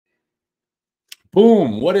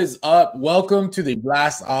Boom. What is up? Welcome to the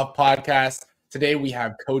Blast Off podcast. Today we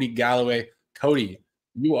have Cody Galloway. Cody,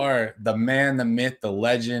 you are the man, the myth, the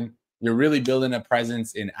legend. You're really building a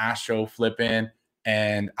presence in astro flipping.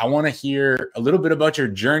 And I want to hear a little bit about your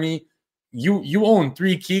journey. You own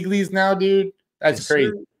 3 Keegleys now, dude. That's Yes,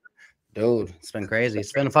 crazy. sir. Dude, it's been crazy.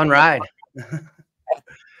 It's been a fun ride.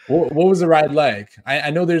 What was the ride like?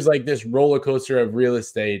 I know there's like this roller coaster of real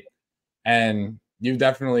estate, and you've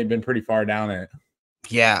definitely been pretty far down it.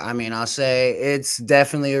 Yeah, I mean, I'll say it's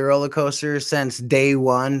definitely a roller coaster since day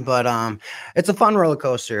one, but it's a fun roller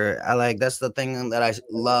coaster. That's the thing that I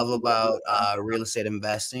love about real estate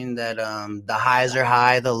investing, that the highs are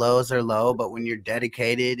high, the lows are low, but when you're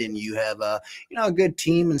dedicated and you have a good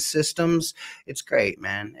team and systems, it's great,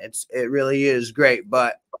 man. It really is great,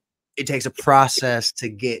 but it takes a process to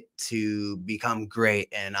get to become great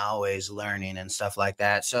and always learning and stuff like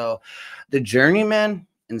that. So the journey, man,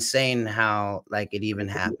 insane how it even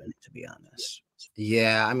happened, to be honest.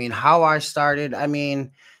 Yeah, I mean, how I started, I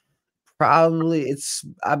mean, probably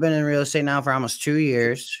I've been in real estate now for almost 2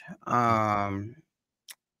 years. About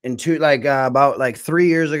 3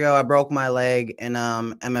 years ago, I broke my leg in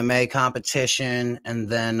MMA competition, and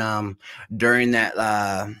then during that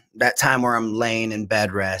time where I'm laying in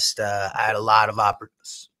bed rest, I had a lot of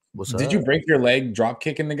opportunities. Did you break your leg drop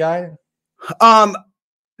kicking the guy?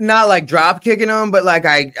 Not like drop kicking him, but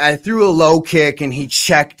I threw a low kick and he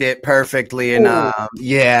checked it perfectly. And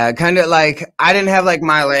yeah, kind of like I didn't have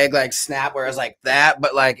my leg snap where I was like that,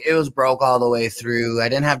 but it was broke all the way through. I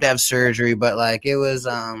didn't have to have surgery, but it was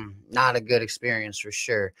not a good experience for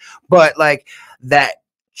sure. But that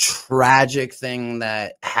tragic thing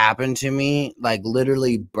that happened to me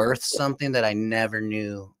literally birthed something that I never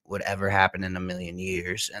knew would ever happen in a million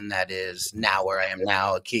years, and that is now where I am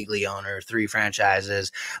now, a Keegley owner, 3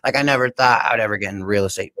 franchises. I never thought I would ever get in real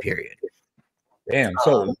estate, period. Damn.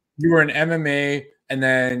 So you were in MMA and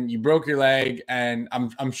then you broke your leg, and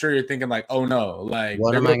I'm sure you're thinking oh no,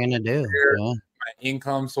 what am I gonna do? My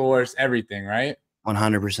income source, everything, right?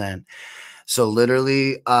 100%. So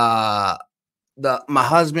literally, my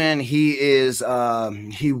husband, he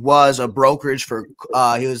was a brokerage for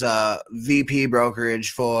he was a VP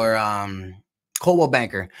brokerage for Coldwell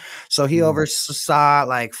Banker. So he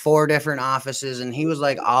oversaw 4 different offices, and he was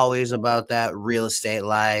always about that real estate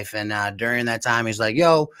life. And during that time, he's like,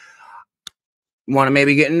 yo, want to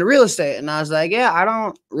maybe get into real estate? And I was like, yeah, I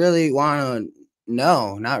don't really want to.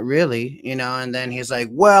 No, not really, and then he's like,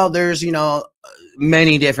 well, there's,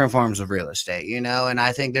 many different forms of real estate, and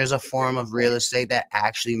I think there's a form of real estate that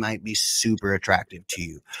actually might be super attractive to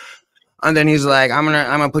you. And then he's like, I'm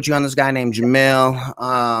gonna put you on this guy named Jamil.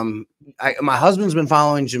 My husband's been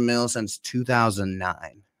following Jamil since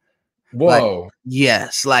 2009. Whoa.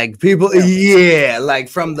 Yes, people, yeah,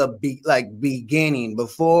 from the beginning,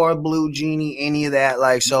 before Blue Genie, any of that.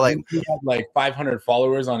 You have 500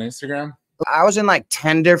 followers on Instagram. I was in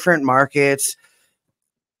 10 different markets,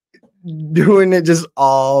 doing it just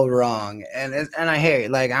all wrong. And I hear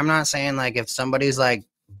it. I'm not saying if somebody's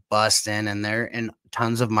busting and they're in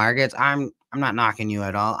tons of markets, I'm not knocking you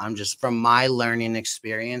at all. I'm just, from my learning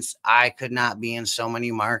experience, I could not be in so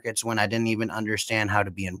many markets when I didn't even understand how to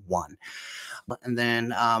be in one. And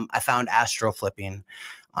then I found astro flipping.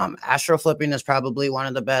 Astro flipping is probably one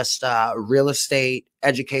of the best real estate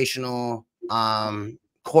educational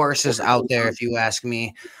courses out there, if you ask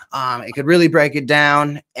me. It could really break it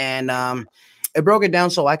down, and it broke it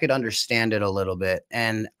down so I could understand it a little bit.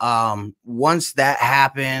 And once that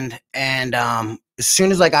happened, and as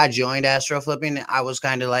soon as I joined astro flipping, I was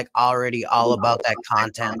kind of already all about that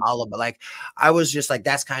content, all about I was just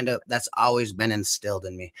that's always been instilled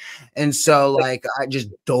in me. And so I just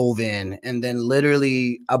dove in, and then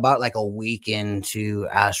literally about a week into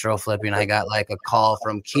astro flipping, I got a call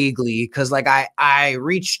from Keegley, because I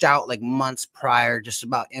reached out months prior just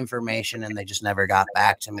about information, and they just never got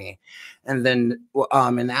back to me. And then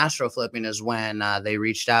in astro flipping is when they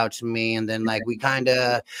reached out to me, and then we kind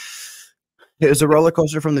of, it was a roller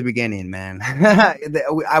coaster from the beginning, man.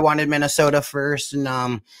 I wanted Minnesota first,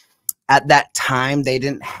 and at that time they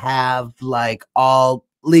didn't have all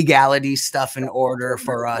legality stuff in order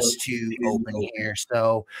for us to open here,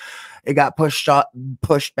 so it got pushed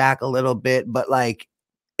back a little bit, but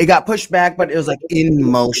it got pushed back, but it was in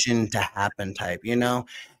motion to happen type,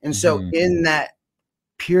 And so in that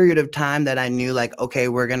period of time that I knew okay,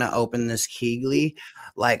 we're gonna open this Keegley,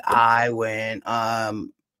 I went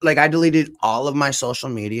I deleted all of my social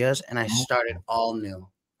medias and I started all new.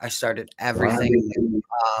 I started everything.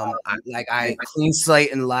 I clean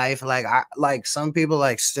slate in life. Like some people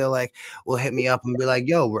like still like will hit me up and be like,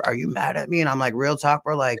 "Yo, are you mad at me?" And I'm like, "Real talk,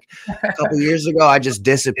 bro. Like a couple years ago, I just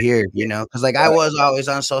disappeared, you know, because like I was always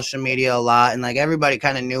on social media a lot, and like everybody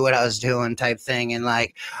kind of knew what I was doing, type thing. And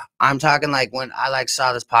like I'm talking like when I like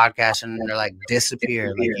saw this podcast and they're like,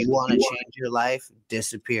 disappear. Like you want to change your life,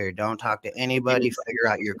 disappear. Don't talk to anybody. Figure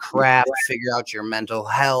out your craft. Figure out your mental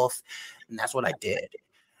health." And that's what I did.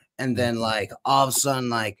 And then like all of a sudden,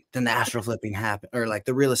 like the astro flipping happened, or like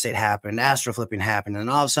the real estate happened, astro flipping happened. And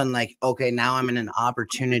all of a sudden, like, okay, now I'm in an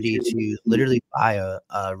opportunity to literally buy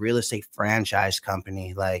a real estate franchise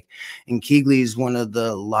company. Like, and Keegley's one of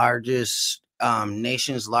the largest,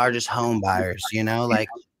 nation's largest home buyers, you know, like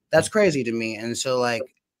that's crazy to me. And so like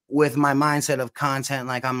with my mindset of content,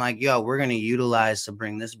 like I'm like, yo, we're going to utilize to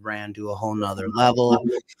bring this brand to a whole nother level.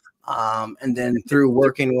 And then through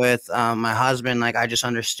working with my husband, like I just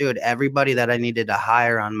understood everybody that I needed to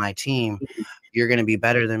hire on my team. You're going to be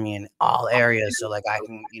better than me in all areas. So like I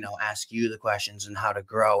can, you know, ask you the questions and how to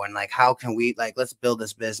grow, and like how can we like let's build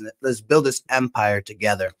this business, let's build this empire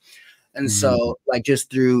together. And so like just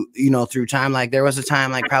through, you know, through time, like there was a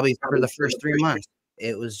time like probably for the first 3 months,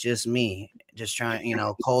 it was just me just trying, you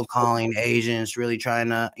know, cold calling agents, really trying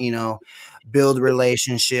to, you know, build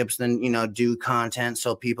relationships, then, you know, do content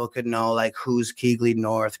so people could know like who's Keegley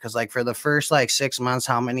North. Cause like for the first like 6 months,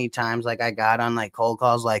 how many times like I got on like cold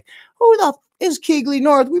calls, like, who the is Keegley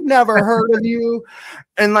North? We've never heard of you.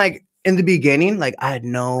 And like in the beginning, like I had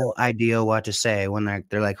no idea what to say when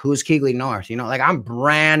they're like, who's Keegley North? You know, like I'm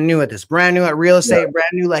brand new at this, brand new at real estate, brand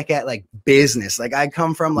new like at like business. Like I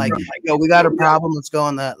come from like, yo, we got a problem. Let's go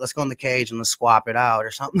in the cage and let's swap it out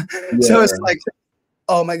or something. So it's like,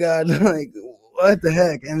 oh my God, like what the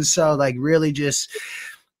heck? And so like really just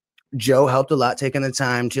Joe helped a lot, taking the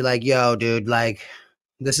time to like, yo, dude, like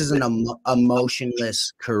this is an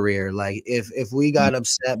emotionless career. Like if we got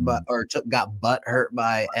upset or got butt hurt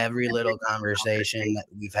by every little conversation that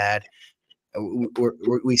we've had,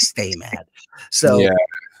 we stay mad. So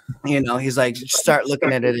you know, he's like, start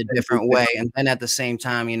looking at it a different way. And then at the same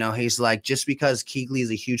time, you know, he's like, just because Keegley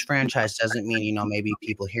is a huge franchise doesn't mean, you know, maybe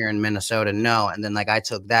people here in Minnesota know. And then like I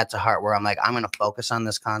took that to heart, where I'm like, I'm going to focus on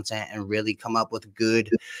this content and really come up with good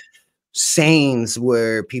sayings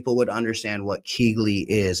where people would understand what Keegley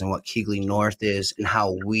is and what Keegley North is, and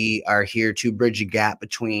how we are here to bridge a gap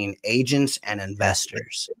between agents and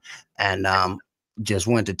investors. And just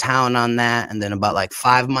went to town on that. And then about like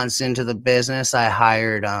 5 months into the business, I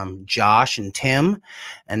hired Josh and Tim.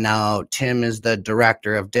 And now Tim is the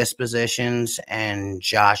director of dispositions and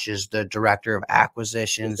Josh is the director of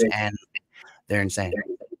acquisitions. And they're insane.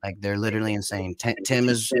 Like they're literally insane. Tim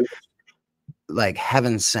is like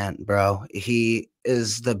heaven sent, bro. He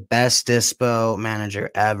is the best dispo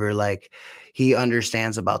manager ever. Like he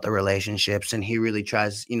understands about the relationships, and he really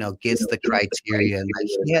tries, you know, gets the criteria. And like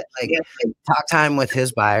he had like talk time with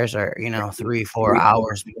his buyers are, you know, 3-4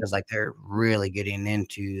 hours, because like they're really getting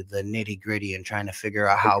into the nitty gritty and trying to figure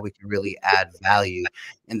out how we can really add value.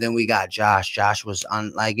 And then we got Josh. Josh was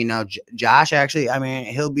on, like, you know, Josh actually, I mean,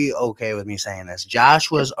 he'll be okay with me saying this.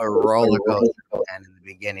 Josh was a roller coaster in the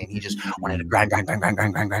beginning. He just wanted to grind.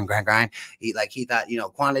 He thought, you know,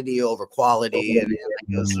 quantity over quality, and like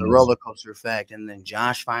it was a roller coaster effect. And then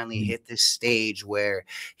Josh finally hit this stage where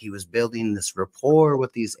he was building this rapport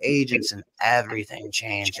with these agents, and everything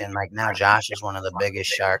changed. And like now Josh is one of the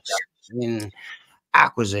biggest sharks in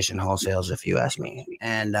acquisition wholesales, if you ask me.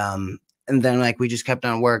 And then like we just kept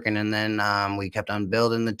on working, and then we kept on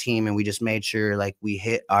building the team, and we just made sure like we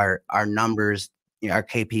hit our numbers, you know, our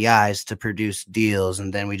KPIs to produce deals.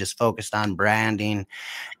 And then we just focused on branding,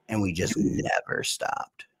 and we just never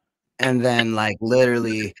stopped. And then like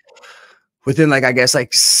literally within like, I guess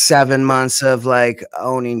like 7 months of like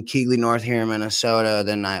owning Keegley North here in Minnesota,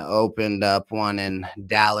 then I opened up one in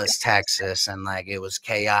Dallas, Texas, and like it was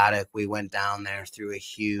chaotic. We went down there through a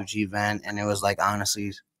huge event, and it was like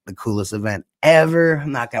honestly the coolest event ever.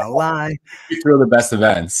 I'm not gonna lie. Through the best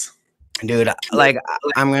events, dude. Like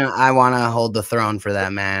I want to hold the throne for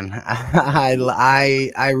that, man.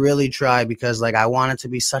 I really try, because like I want it to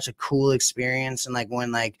be such a cool experience. And like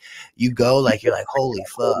when like you go, like you're like, holy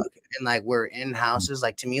fuck. And like we're in houses,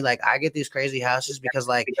 like to me, like I get these crazy houses because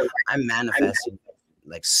like I'm manifesting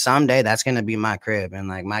like someday that's gonna be my crib, and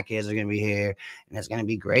like my kids are gonna be here, and it's gonna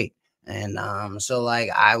be great. And so like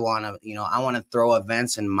I want to, you know, I want to throw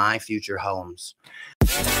events in my future homes.